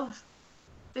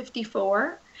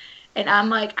 12:54. And I'm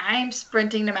like, I'm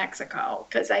sprinting to Mexico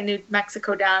because I knew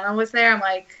Mexico Donald was there. I'm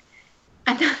like,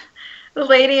 and the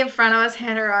lady in front of us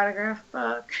had her autograph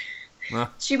book. Huh.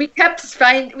 We kept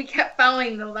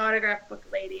following the autograph book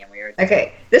lady, and we were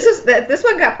okay. This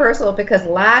one got personal because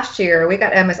last year we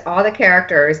got almost all the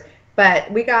characters,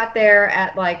 but we got there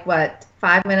at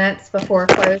 5 minutes before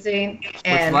closing.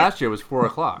 And which last year was 4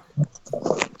 o'clock.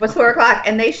 Was 4 o'clock,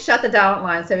 and they shut the Donald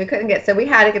line, so we couldn't get. So we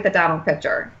had to get the Donald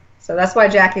picture. So that's why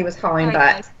Jackey was hauling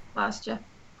butt. Lost you.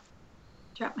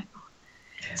 Dropped my phone.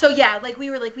 So yeah, we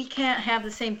were like, we can't have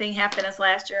the same thing happen as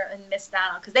last year and miss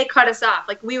Donald because they cut us off.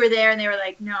 We were there and they were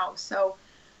like, no. So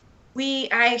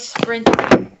I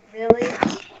sprinted. Really?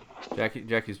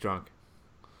 Jackie's drunk.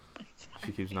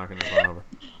 She keeps knocking the phone over.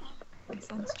 My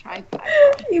son's tripod.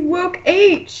 He woke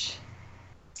H.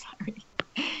 Sorry.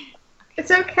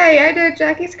 It's okay. I know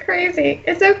Jackie's crazy.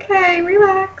 It's okay.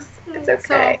 Relax. It's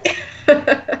okay.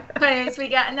 But anyways, we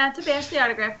got, not to bash the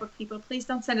autograph book people, please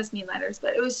don't send us mean letters,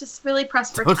 but it was just really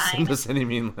pressed for time. Don't send us any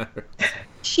mean letters.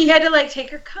 She had to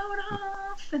take her coat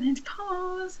off and then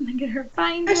pose and then get her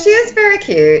binder. She is very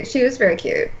cute. She was very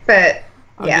cute. But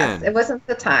yes, it wasn't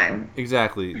the time.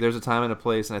 Exactly. There's a time and a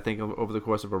place, and I think over the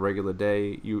course of a regular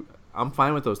day, I'm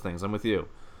fine with those things. I'm with you.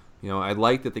 I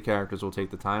like that the characters will take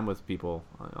the time with people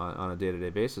on a day-to-day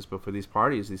basis, but for these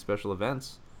parties, these special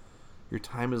events, your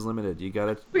time is limited. You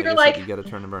gotta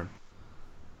turn and burn.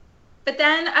 But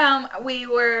then we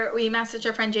messaged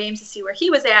our friend James to see where he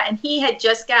was at, and he had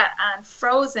just got on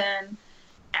Frozen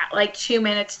at 2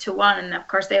 minutes to 1, and of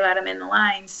course they let him in the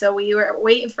line. So we were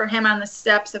waiting for him on the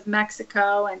steps of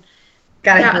Mexico, and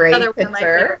got a great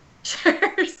picture.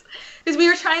 Because we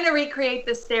were trying to recreate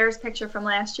the stairs picture from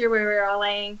last year where we were all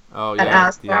laying. Oh yeah,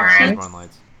 the Osborne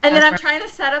lights. And then I'm trying to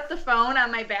set up the phone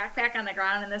on my backpack on the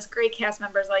ground, and this great cast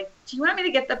member is like, do you want me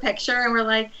to get the picture? And we're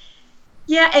like,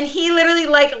 yeah. And he literally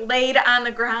laid on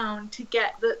the ground to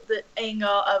get the angle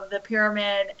of the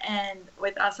pyramid and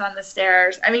with us on the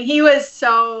stairs. I mean, he was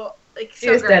so he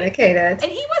was great. Dedicated.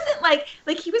 And he wasn't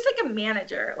he was like a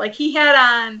manager. He had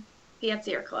on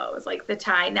fancier clothes, the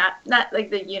tie, not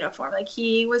the uniform.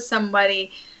 He was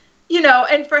somebody,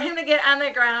 and for him to get on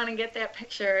the ground and get that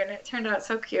picture, and it turned out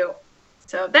so cute.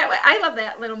 So I love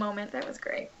that little moment. That was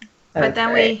great. But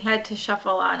then we had to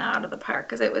shuffle on out of the park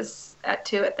because it was at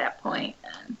 2 at that point.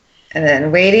 And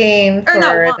then waiting for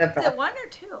was it 1 or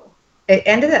 2? It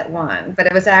ended at 1, but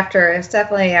it was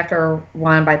definitely after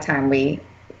 1 by the time we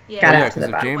got out to the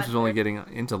bus. James was only getting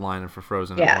into line for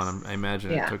Frozen at 1. I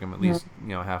imagine it took him at least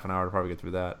half an hour to probably get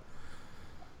through that.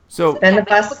 So then the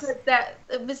bus, because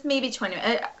it was maybe 20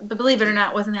 minutes. Believe it or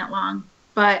not, it wasn't that long,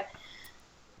 but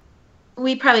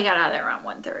we probably got out of there around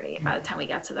 1:30 by the time we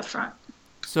got to the front.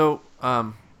 So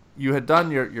you had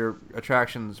done your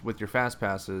attractions with your fast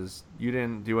passes. You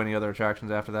didn't do any other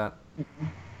attractions after that?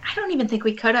 I don't even think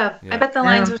we could have. Yeah. I bet the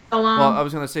lines were so long. Well, I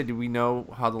was going to say, do we know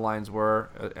how the lines were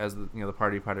as the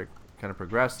party kind of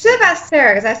progressed. Should have asked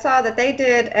Sarah because I saw that they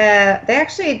did. They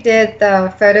actually did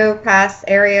the photo pass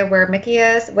area where Mickey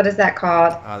is. What is that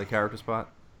called? The character spot.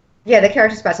 Yeah, the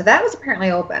character spot. So that was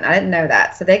apparently open. I didn't know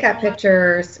that. So they got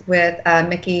pictures with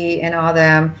Mickey and all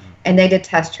them, and they did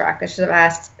test track. I should have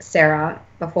asked Sarah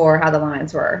before how the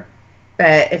lines were,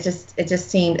 but it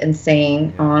just seemed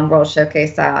insane on World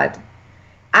Showcase side.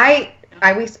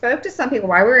 We spoke to some people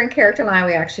while we were in character line.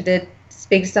 We actually did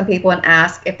speak to some people and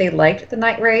ask if they liked the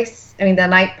night the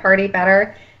night party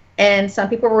better. And some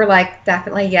people were like,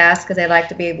 definitely yes, because they like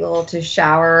to be able to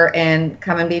shower and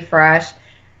come and be fresh.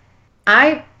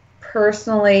 I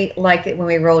personally liked it when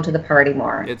we rolled to the party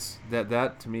more. It's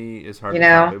that to me is hard to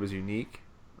tell. It was unique.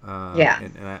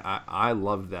 And I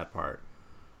loved that part.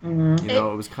 Mm-hmm. It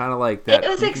was kind of like that. It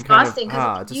was exhausting.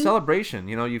 It's a celebration.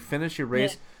 You finish your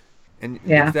race, and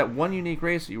it's that one unique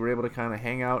race that you were able to kind of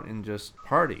hang out and just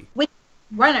party. With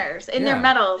runners in their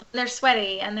medals, they're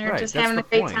sweaty, and they're just having a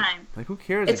great time. Like, who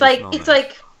cares? It's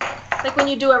like when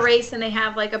you do a race and they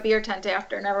have like a beer tent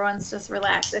after, and everyone's just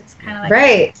relaxed. It's kind of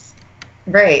like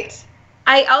Right.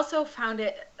 I also found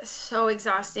it so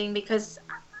exhausting because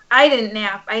I didn't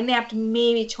nap. I napped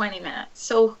maybe 20 minutes.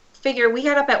 So figure we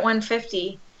got up at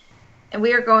 1:50, and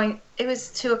we were going. It was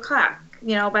 2:00.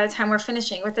 By the time we're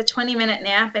finishing with a 20-minute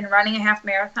nap and running a half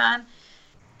marathon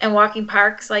and walking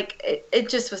parks, like it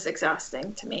just was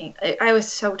exhausting to me. I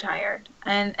was so tired,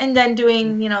 and then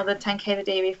doing the 10K the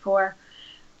day before.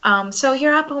 So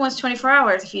you're up almost 24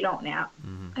 hours if you don't nap.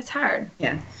 Mm-hmm. It's hard.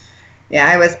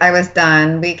 Yeah, I was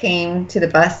done. We came to the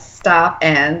bus stop,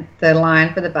 and the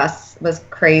line for the bus was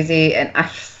crazy, and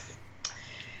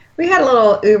we had a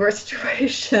little Uber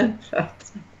situation.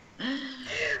 But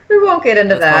we won't get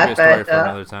into that. That's probably a story for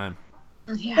another time.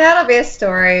 Yeah. That'll be a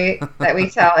story that we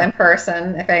tell in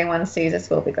person. If anyone sees us,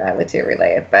 we'll be glad to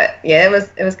relay it. But yeah,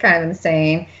 it was kind of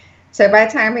insane. So by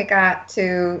the time we got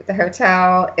to the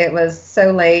hotel, it was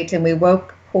so late, and we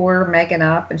woke poor Megan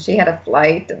up, and she had a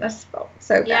flight, and this felt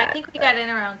so bad. Yeah, I think we got in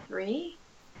around 3.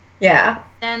 Yeah.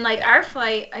 And like our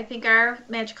flight, I think our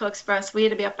Magical Express, we had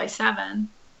to be up by 7.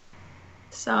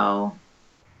 So,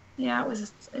 yeah, it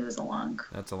was a long.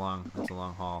 That's a long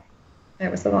haul. It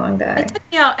was a long day.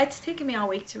 It's taken me all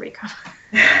week to recover.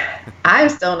 I'm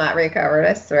still not recovered,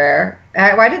 I swear.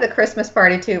 I did the Christmas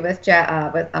party too with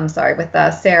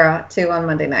Sarah too on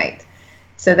Monday night,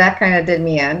 so that kind of did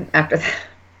me in after that.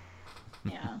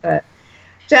 Yeah. But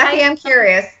Jackey, I'm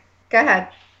curious. Go ahead.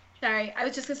 Sorry, I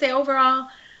was just gonna say overall,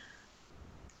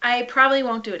 I probably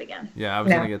won't do it again. Yeah, I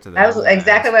was gonna get to that. That was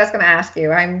exactly what I was gonna ask you.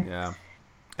 Yeah.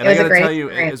 And I gotta tell you,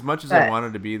 as much as I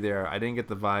wanted to be there, I didn't get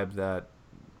the vibe that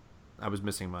I was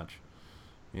missing much.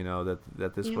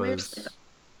 That this was.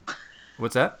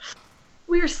 What's that?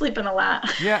 We were sleeping a lot.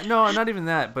 Yeah, no, not even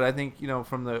that. But I think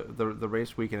from the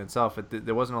race weekend itself,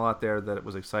 there wasn't a lot there that it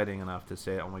was exciting enough to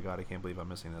say, "Oh my God, I can't believe I'm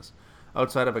missing this."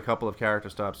 Outside of a couple of character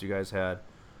stops you guys had,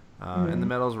 and the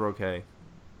medals were okay.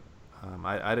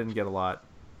 I didn't get a lot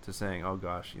to saying, "Oh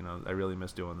gosh, I really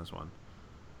miss doing this one."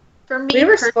 For me, we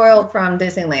were spoiled from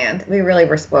Disneyland. We really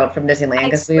were spoiled from Disneyland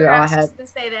because we all had. I was just to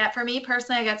say that for me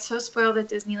personally, I got so spoiled at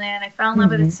Disneyland. I fell in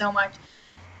love with it so much.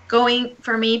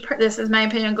 This is my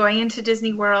opinion. Going into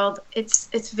Disney World, it's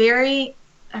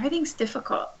everything's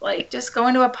difficult. Like just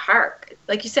going to a park,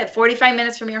 like you said, 45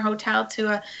 minutes from your hotel to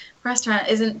a restaurant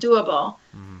isn't doable.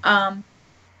 Mm-hmm.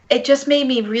 It just made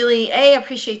me really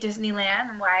appreciate Disneyland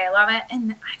and why I love it.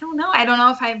 And I don't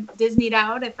know if I've Disneyed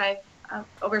out, if I've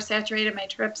oversaturated my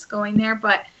trips going there,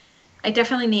 but I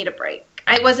definitely need a break.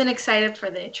 I wasn't excited for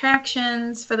the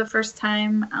attractions for the first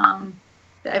time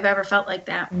that I've ever felt like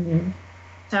that. Mm-hmm.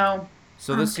 So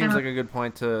this seems like a good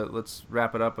point to let's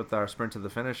wrap it up with our sprint to the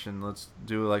finish, and let's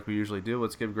do like we usually do.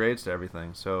 Let's give grades to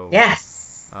everything. So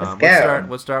yes, let's go.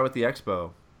 Let's start with the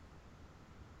expo.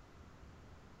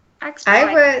 I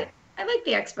like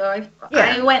the expo.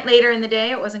 I went later in the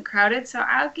day. It wasn't crowded, so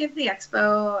I'll give the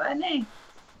expo an A.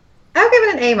 I'll give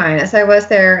it an A-. I was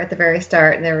there at the very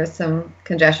start, and there was some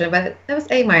congestion, but it was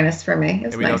A- for me. It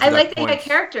was nice. I like they had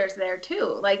characters there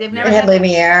too. Like they've never had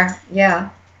Lumiere. Yeah.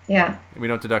 We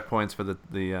don't deduct points for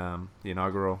the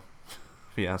inaugural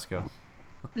fiasco.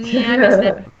 Yeah, I missed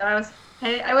it.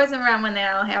 I wasn't around when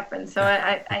that all happened, so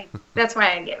I that's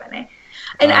why I gave it an A.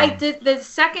 And I did the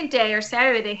second day or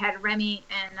Saturday they had Remy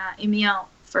and Emile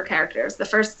for characters. The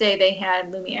first day they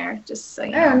had Lumiere. Just so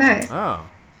you know. Oh, nice. Oh,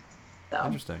 so.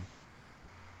 Interesting.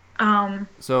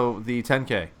 So the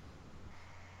 10K.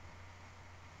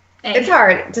 It's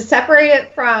hard to separate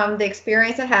it from the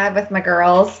experience I had with my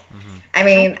girls. Mm-hmm. I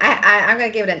mean, I'm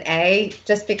going to give it an A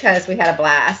just because we had a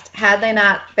blast. Had they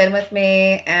not been with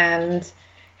me and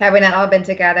had we not all been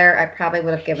together, I probably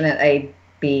would have given it a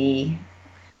B.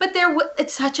 But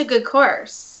it's such a good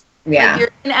course. Yeah. Like you're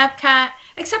in Epcot,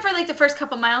 except for like the first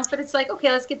couple miles, but it's like,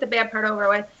 okay, let's get the bad part over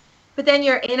with. But then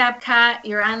you're in Epcot,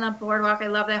 you're on the boardwalk. I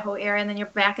love that whole area. And then you're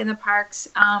back in the parks.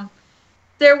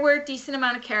 There were a decent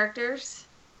amount of characters.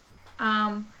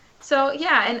 So,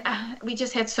 yeah, and we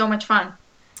just had so much fun.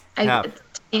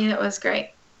 It was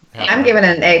great. I'm giving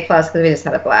it an A+ because we just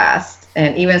had a blast.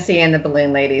 And even seeing the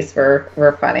balloon ladies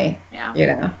were funny. Yeah. You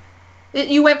know.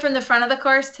 You went from the front of the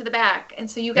course to the back. And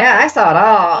so you got... Yeah, I saw it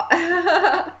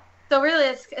all. So really,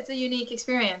 it's a unique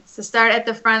experience to start at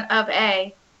the front of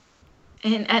A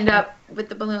and end up with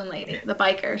the balloon lady, the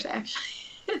bikers, actually.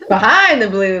 Behind the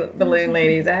balloon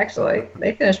ladies, actually.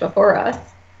 They finished before us.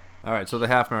 All right, so the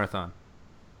half marathon.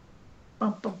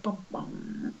 Bum, bum, bum,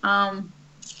 bum. I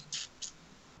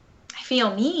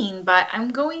feel mean, but I'm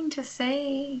going to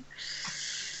say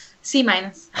C-.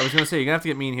 I was going to say, you're going to have to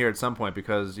get mean here at some point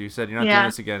because you said you're not doing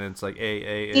this again. And it's like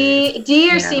A.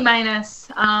 D or C-.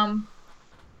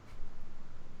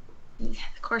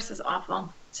 The course is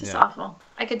awful. It's just awful.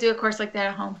 I could do a course like that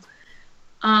at home.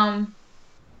 I'm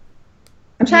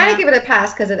trying to give it a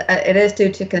pass because it is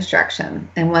due to construction.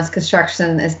 And once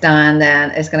construction is done, then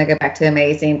it's going to go back to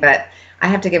amazing. But I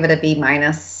have to give it a B-.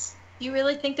 You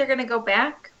really think they're going to go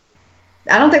back?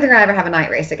 I don't think they're going to ever have a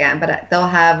night race again. But they'll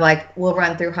have, we'll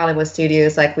run through Hollywood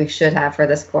Studios like we should have for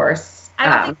this course. I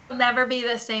don't think it'll never be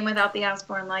the same without the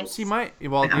Osborne lights. See,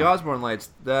 the Osborne lights,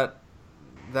 that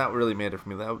really made it for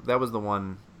me. That was the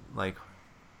one,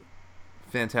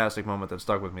 fantastic moment that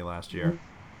stuck with me last year.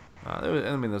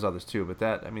 There's others too, but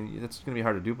that's going to be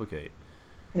hard to duplicate.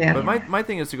 Yeah. But my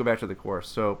thing is to go back to the course.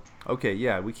 So, okay,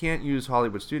 yeah, we can't use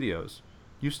Hollywood Studios.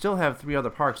 You still have 3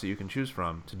 other parks that you can choose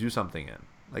from to do something in.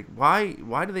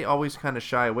 Why do they always kind of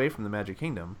shy away from the Magic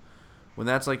Kingdom when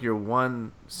that's your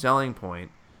one selling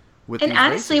point? And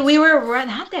honestly, we were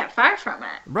not that far from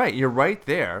it. Right, you're right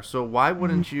there. So why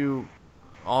wouldn't you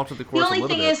alter the course a little bit?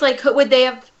 The only thing is,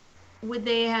 would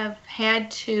they have had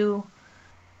to?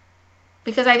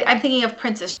 Because I'm thinking of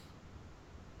Princess.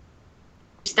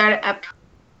 You start at Epcot,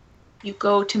 you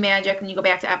go to Magic, and you go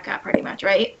back to Epcot, pretty much,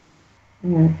 right?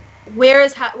 Mm.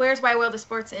 Where's Wide World of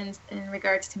Sports in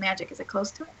regards to Magic? Is it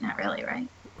close to it? Not really, right?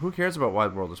 Who cares about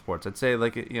Wide World of Sports? I'd say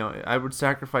I would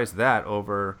sacrifice that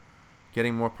over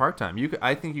getting more park time.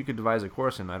 I think you could devise a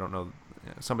course, and I don't know.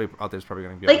 Somebody out there is probably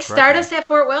going to be able to start us at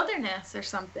Fort Wilderness or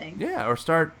something. Yeah, or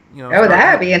start.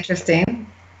 That would be interesting.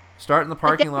 Start in the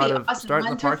parking lot of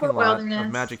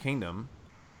of Magic Kingdom,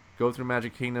 go through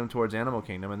Magic Kingdom towards Animal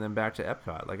Kingdom, and then back to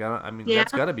Epcot.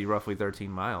 That's got to be roughly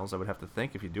 13 miles. I would have to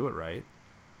think if you do it right.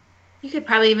 You could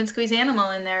probably even squeeze Animal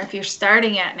in there if you're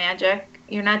starting at Magic.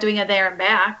 You're not doing it there and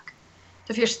back.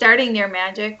 So if you're starting near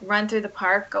Magic, run through the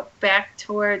park, go back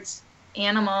towards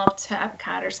Animal to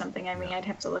Epcot or something. I'd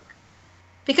have to look.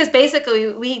 Because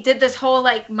basically we did this whole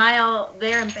mile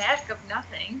there and back of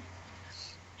nothing.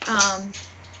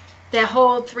 That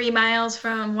whole 3 miles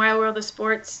from Wild World of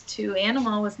Sports to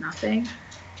Animal was nothing.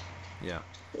 Yeah.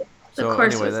 So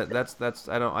anyway, that's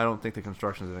I don't think the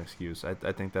construction is an excuse.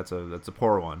 I think that's a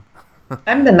poor one.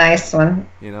 I'm the nice one.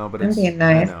 But I'm being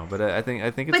nice. I know, but I think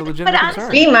it's a legitimate concern.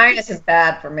 B- is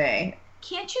bad for me.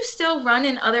 Can't you still run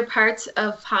in other parts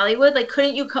of Hollywood?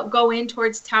 Couldn't you go in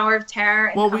towards Tower of Terror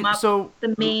and come up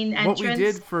the main entrance? What we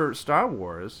did for Star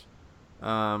Wars,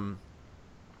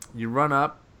 you run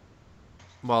up.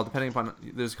 Well, depending upon,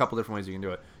 there's a couple different ways you can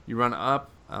do it. You run up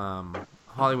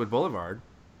Hollywood Boulevard,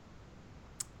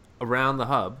 around the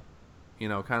hub,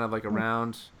 kind of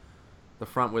around the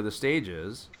front where the stage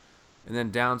is, and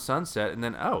then down Sunset, and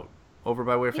then out over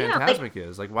by where Fantasmic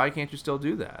is. Why can't you still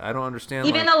do that? I don't understand.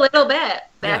 Even a little bit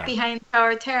back behind Tower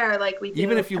of Terror, we do.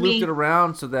 Even if you looped it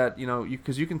around so that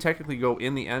because you can technically go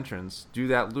in the entrance, do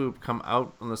that loop, come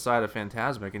out on the side of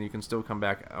Fantasmic, and you can still come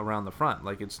back around the front.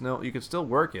 You can still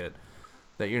work it.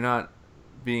 That you're not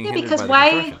being hindered because by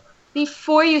the construction.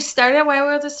 Before you started at Wide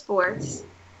World of Sports,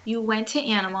 you went to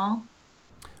Animal.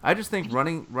 I just think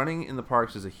running in the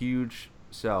parks is a huge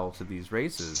sell to these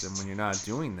races, and when you're not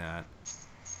doing that,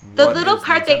 the little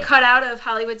part they cut out of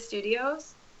Hollywood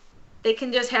Studios, they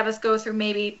can just have us go through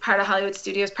maybe part of Hollywood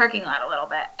Studios parking lot a little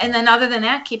bit, and then other than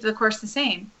that, keep the course the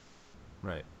same.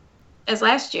 Right. As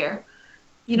last year,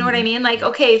 you know what I mean?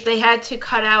 Okay, if they had to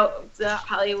cut out the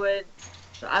Hollywood.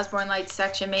 The Osborne Lights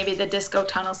section, maybe the Disco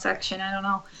Tunnel section. I don't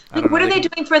know. What are they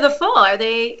doing for the full? Are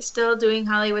they still doing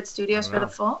Hollywood Studios for the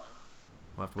full?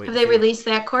 We'll have to wait. Have they released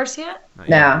that course yet?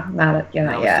 No, not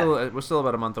yet. We're still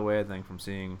about a month away, I think, from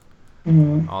seeing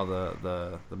all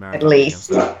the marathon. At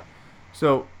least.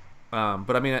 So,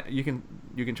 but you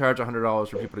can charge $100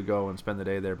 for people to go and spend the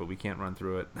day there, but we can't run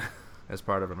through it as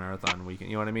part of a marathon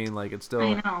weekend. You know what I mean? Like, it's still.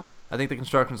 I know. I think the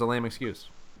construction's a lame excuse,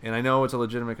 and I know it's a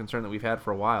legitimate concern that we've had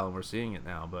for a while, and we're seeing it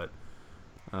now. But.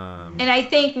 And I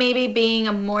think maybe being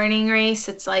a morning race,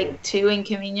 it's like too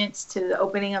inconvenience to the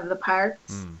opening of the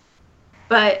parks.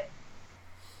 But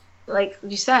like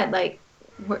you said, like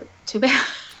we're too bad.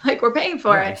 Like we're paying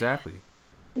for it. Exactly.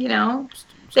 You know,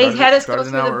 they had us go an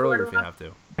through hour the earlier if you have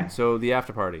to. So the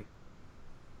after party.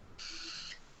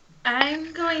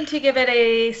 I'm going to give it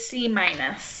a C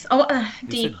minus. Oh,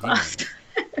 D plus.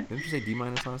 Didn't you say D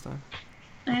minus last time?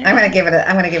 I'm gonna give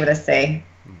it a C.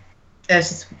 It's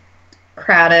just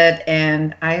crowded,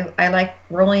 and I like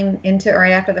rolling into it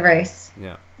right after the race.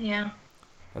 Yeah.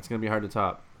 That's gonna be hard to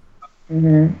top.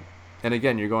 Mm-hmm. And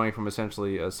again, you're going from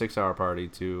essentially a 6-hour party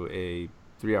to a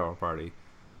 3-hour party.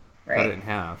 Right. Cut it in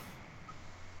half.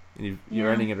 And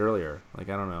you're ending it earlier. Like,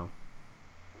 I don't know.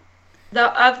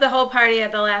 Of the whole party,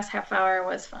 the last half hour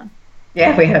was fun.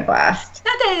 Yeah, we had a blast.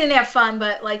 Not that I didn't have fun,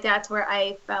 but like that's where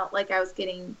I felt like I was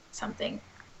getting something.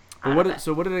 But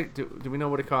what did it do? Do we know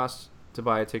what it costs to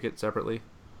buy a ticket separately?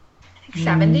 I think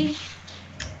 70.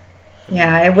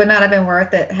 Yeah, it would not have been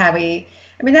worth it had we.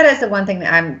 I mean, that is the one thing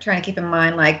that I'm trying to keep in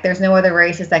mind. Like, there's no other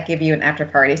races that give you an after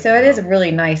party, so it is a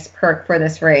really nice perk for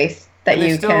this race that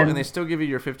and they still give you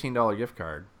your $15 gift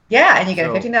card. Yeah, and you get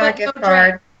a $15 gift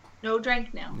card. No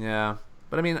drink now. Yeah,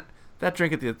 but I mean, that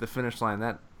drink at the finish line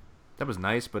that was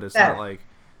nice, but it's not like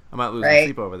I'm not losing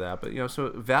sleep over that. But so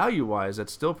value wise,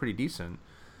 that's still pretty decent.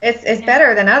 It's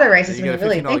better than other races when you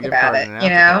really think about it,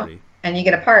 and you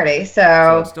get a party.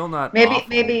 So it's still not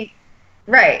maybe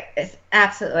right. It's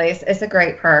absolutely it's a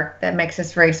great perk that makes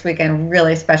this race weekend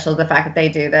really special. The fact that they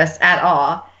do this at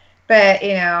all, but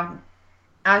I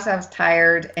was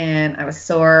tired and I was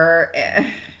sore.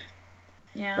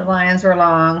 And the lines were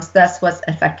long, so that's what's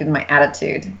affected my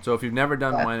attitude. So if you've never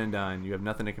done Wine and Dine, you have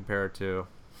nothing to compare it to.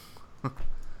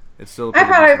 It's still. I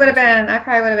probably would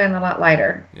have been a lot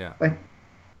lighter. Yeah.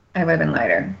 I would have been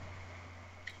lighter.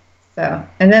 So,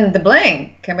 and then the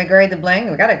bling. Can we grade the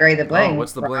bling? We got to grade the bling. Oh,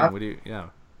 what's the bling? What do you? Yeah.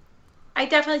 I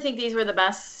definitely think these were the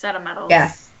best set of medals.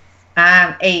 Yes.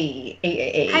 A.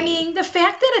 I mean, the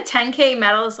fact that a 10K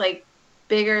medal is like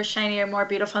bigger, shinier, more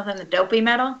beautiful than the Dopey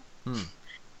medal.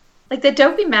 Like the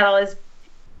Dopey medal is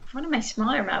one of my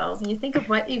smaller medals, and you think of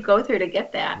what you go through to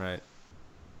get that. Right.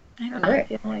 I don't know. I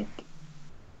feel like.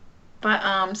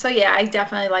 But so yeah, I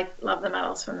definitely love the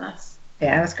medals from this.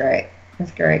 Yeah, it was great. It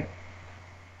was great.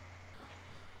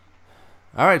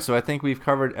 All right, so I think we've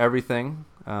covered everything,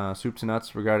 soup to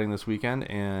nuts, regarding this weekend.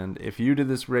 And if you did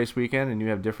this race weekend and you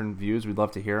have different views, we'd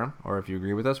love to hear them. Or if you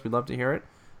agree with us, we'd love to hear it.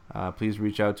 Please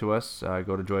reach out to us.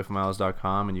 Go to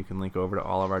joyfulmiles.com, and you can link over to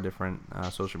all of our different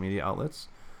social media outlets.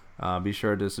 Be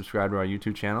sure to subscribe to our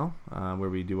YouTube channel, where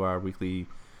we do our weekly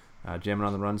Jamming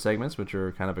on the Run segments, which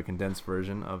are kind of a condensed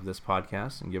version of this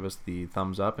podcast. And give us the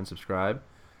thumbs up and subscribe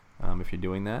if you're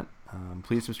doing that.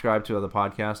 Please subscribe to the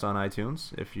podcast on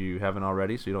iTunes if you haven't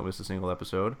already, so you don't miss a single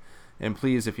episode. And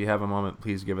please, if you have a moment,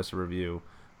 please give us a review.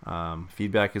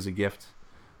 Feedback is a gift,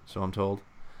 so I'm told.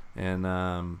 And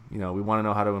we want to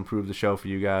know how to improve the show for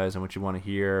you guys and what you want to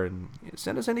hear. And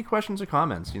send us any questions or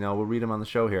comments. We'll read them on the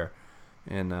show here,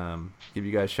 and give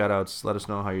you guys shout outs. Let us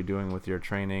know how you're doing with your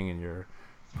training and your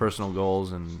personal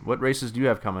goals, and what races do you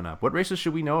have coming up. What races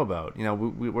should we know about?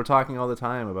 We're talking all the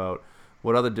time about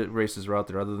what other races are out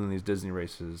there other than these Disney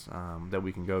races that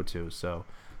we can go to. So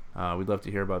we'd love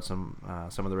to hear about some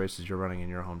of the races you're running in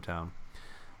your hometown.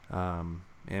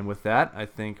 And with that, I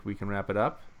think we can wrap it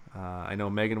up. I know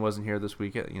Megan wasn't here this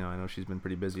week. I know she's been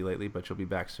pretty busy lately, but she'll be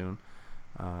back soon.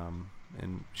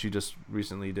 And she just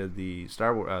recently did the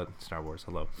Star Wars,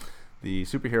 the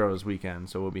superheroes weekend.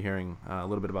 So we'll be hearing a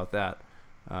little bit about that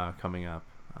coming up.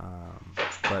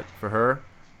 But for her,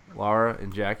 Laura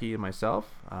and Jackey and myself,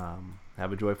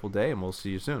 have a joyful day, and we'll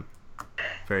see you soon. All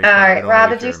right, Rob,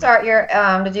 did you start your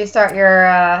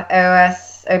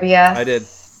OBS? I did.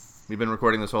 We've been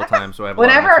recording this whole time, so I have a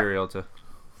lot of material to.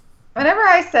 Whenever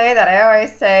I say that, I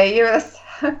always say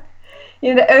the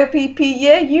OPP.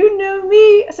 Yeah, you know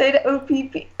me. I say the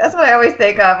OPP. That's what I always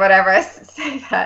think of whenever I say that.